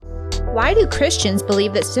Why do Christians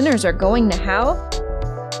believe that sinners are going to hell?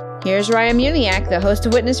 Here's Ryan Muniak, the host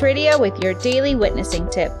of Witness Radio, with your daily witnessing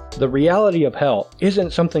tip. The reality of hell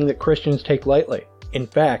isn't something that Christians take lightly. In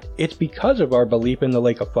fact, it's because of our belief in the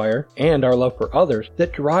lake of fire and our love for others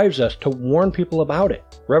that drives us to warn people about it.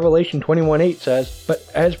 Revelation 21:8 says, "But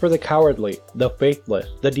as for the cowardly, the faithless,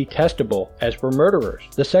 the detestable, as for murderers,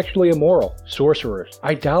 the sexually immoral, sorcerers,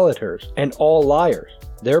 idolaters, and all liars,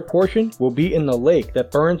 their portion will be in the lake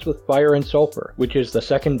that burns with fire and sulfur, which is the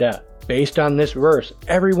second death." Based on this verse,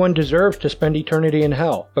 everyone deserves to spend eternity in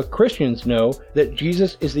hell, but Christians know that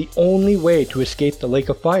Jesus is the only way to escape the lake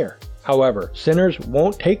of fire. However, sinners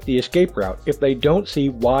won't take the escape route if they don't see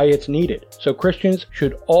why it's needed. So Christians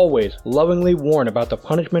should always lovingly warn about the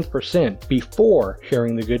punishment for sin before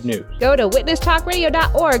sharing the good news. Go to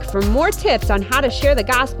witnesstalkradio.org for more tips on how to share the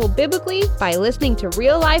gospel biblically by listening to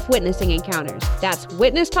real-life witnessing encounters. That's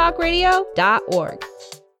witnesstalkradio.org.